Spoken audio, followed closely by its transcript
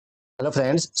Hello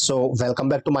friends, so welcome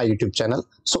back to my YouTube channel.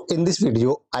 So in this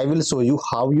video, I will show you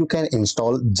how you can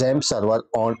install XAMPP server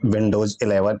on Windows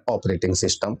 11 operating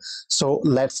system. So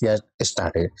let's get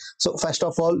started. So first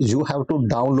of all, you have to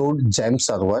download XAMPP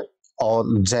server or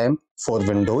XAMPP for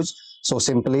Windows. So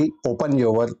simply open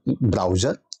your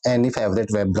browser, any favorite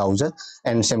web browser,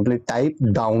 and simply type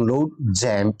download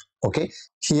XAMPP. Okay,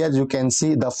 here you can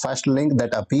see the first link that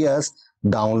appears,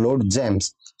 download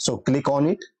XAMPP. So click on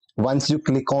it. Once you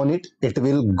click on it, it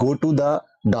will go to the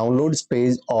downloads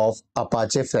page of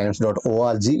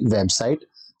apachefriends.org website.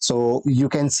 So you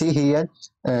can see here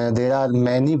there are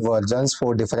many versions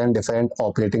for different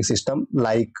operating system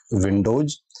like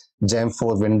Windows, XAMPP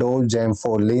for Windows, XAMPP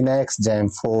for Linux,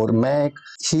 XAMPP for Mac.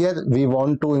 Here we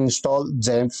want to install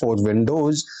XAMPP for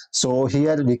Windows. So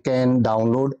here we can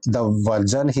download the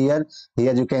version here.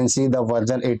 Here you can see the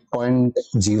version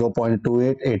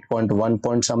 8.0.28, 8.1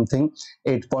 point something,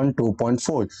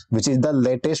 8.2.4, which is the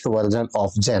latest version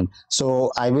of XAMPP.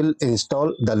 So I will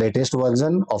install the latest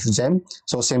version of XAMPP.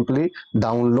 So simply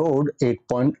download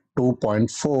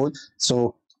 8.2.4.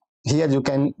 So here you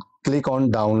can click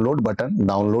on download button,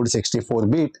 download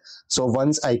 64-bit. So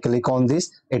once I click on this,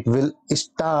 it will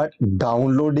start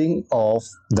downloading of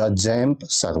the XAMPP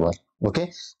server.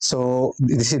 Okay, so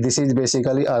this is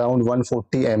basically around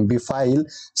 140 MB file.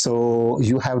 So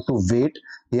you have to wait.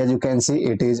 Here you can see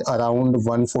it is around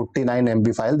 149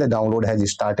 MB file. The download has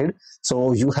started.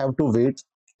 So you have to wait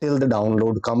till the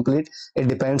download complete. It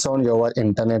depends on your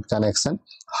internet connection,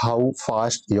 how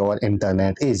fast your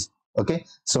internet is. Okay,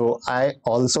 so I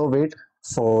also wait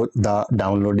for the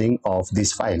downloading of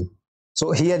this file.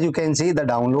 So here you can see the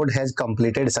download has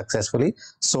completed successfully.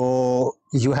 So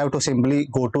you have to simply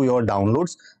go to your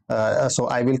downloads. So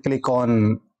I will click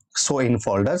on show in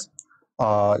folders.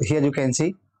 Here you can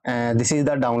see this is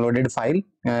the downloaded file,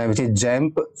 which is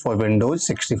XAMPP for Windows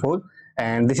 64,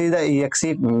 and this is the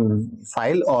exe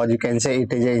file, or you can say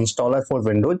it is an installer for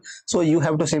Windows. So you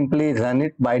have to simply run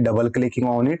it by double clicking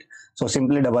on it. So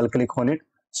simply double click on it.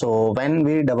 So when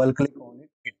we double click on it,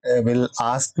 it will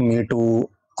ask me to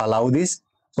allow this.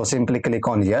 So simply click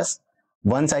on yes.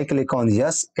 Once I click on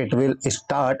yes, it will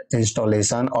start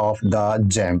installation of the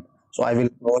XAMPP. So I will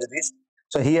close this.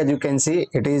 So here you can see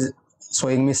it is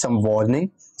showing me some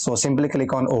warning. So simply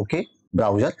click on OK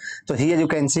browser. So here you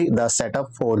can see the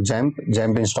setup for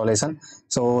XAMPP installation.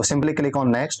 So simply click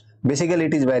on next. Basically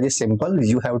it is very simple.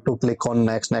 You have to click on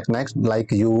next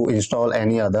like you install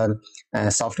any other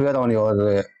software on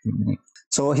your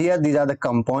so here these are the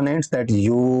components that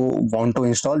you want to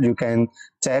install. You can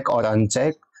check or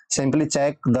uncheck. Simply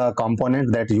check the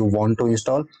component that you want to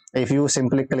install. If you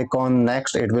simply click on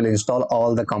next, it will install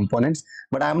all the components,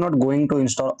 but I'm not going to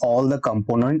install all the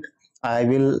component. I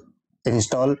will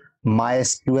install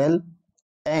MySQL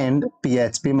and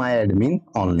phpMyAdmin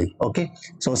only. Okay,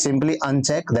 so simply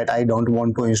uncheck that I don't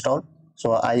want to install.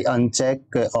 So I uncheck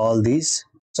all these.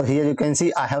 So here you can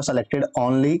see I have selected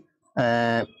only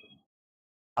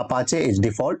Apache is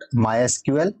default,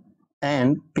 MySQL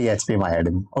and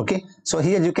phpMyAdmin. Okay, so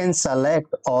here you can select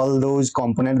all those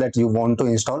components that you want to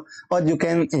install, or you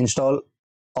can install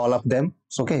all of them.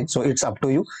 Okay, so it's up to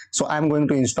you. So I'm going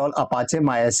to install Apache,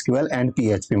 MySQL and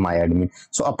phpMyAdmin.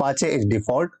 So Apache is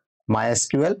default,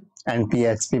 MySQL and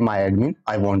phpMyAdmin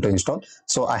I want to install.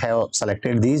 So I have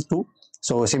selected these two.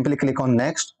 So simply click on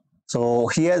next. So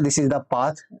here this is the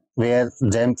path where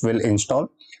XAMPP will install.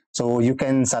 So you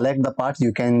can select the path,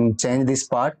 you can change this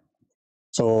path.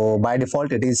 So by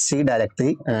default it is C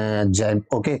directory XAMPP.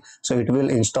 Okay, so it will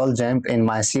install XAMPP in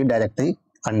my C directory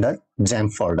under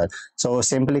XAMPP folder. So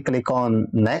simply click on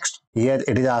next. Here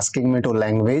it is asking me to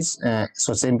language.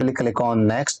 So simply click on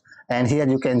next, and here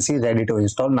you can see ready to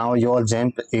install. Now your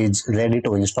XAMPP is ready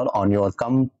to install on your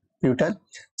computer.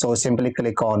 So simply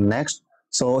click on next.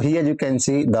 So here you can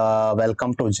see the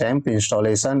welcome to XAMPP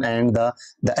installation, and the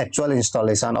actual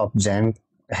installation of XAMPP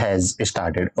has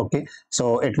started. Okay,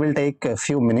 so it will take a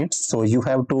few minutes, so you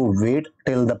have to wait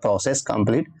till the process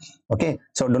complete. Okay,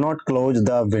 so do not close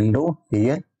the window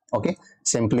here. Okay,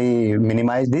 simply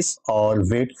minimize this or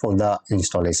wait for the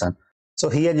installation. So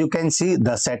here you can see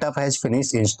the setup has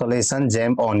finished installation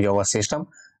XAMPP on your system.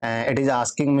 It is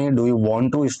asking me, do you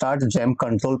want to start XAMPP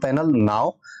control panel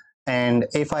now? And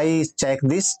if I check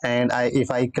this and if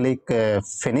I click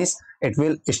finish, it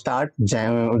will start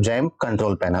XAMPP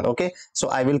control panel. Okay, so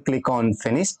I will click on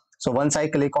finish. So once I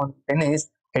click on finish,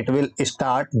 it will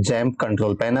start XAMPP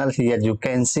control panel. Here you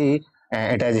can see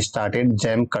it has started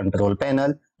XAMPP control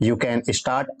panel. You can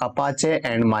start Apache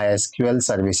and MySQL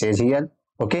services here.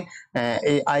 Okay,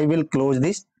 I will close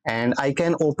this. and I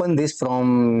can open this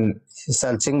from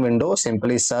searching window.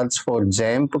 Simply search for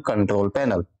XAMPP control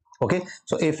panel. Okay,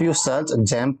 so if you search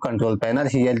XAMPP control panel,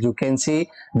 here you can see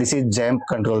this is XAMPP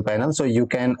control panel. So you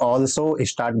can also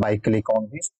start by click on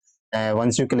this.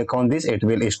 Once you click on this, it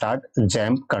will start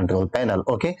XAMPP control panel.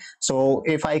 Okay, so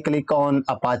if I click on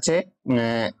Apache,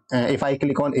 if I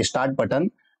click on start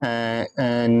button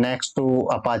next to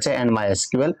Apache and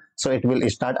MySQL, so it will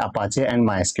start Apache and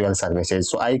MySQL services.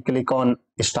 So I click on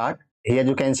start. Here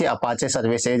you can see Apache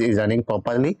services is running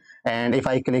properly, and if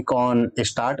I click on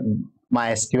start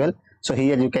MySQL, so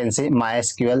here you can see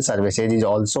MySQL services is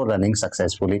also running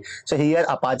successfully. So here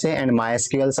Apache and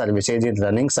MySQL services is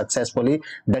running successfully.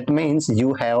 That means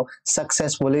you have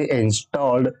successfully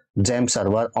installed XAMPP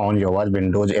server on your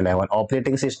Windows 11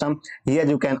 operating system. Here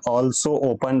you can also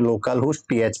open localhost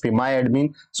PHP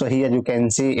myadmin. So here you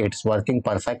can see it's working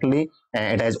perfectly,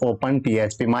 and it has opened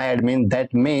PHP myadmin.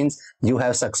 That means you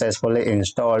have successfully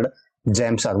installed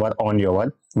XAMPP server on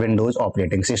your Windows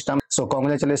operating system. So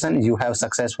congratulations, you have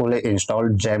successfully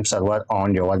installed XAMPP server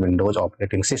on your Windows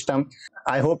operating system.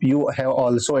 I hope you have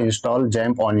also installed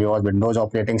XAMPP on your Windows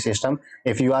operating system.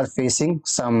 If you are facing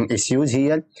some issues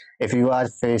here, if you are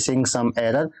facing some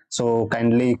error, so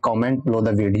kindly comment below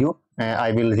the video.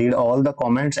 I will read all the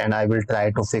comments and I will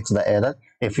try to fix the error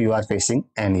if you are facing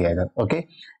any error. Okay,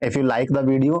 if you like the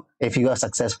video, if you have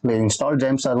successfully installed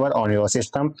XAMPP server on your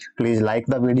system, please like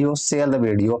the video, share the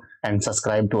video, and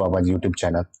subscribe to our YouTube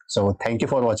channel. So thank you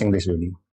for watching this video.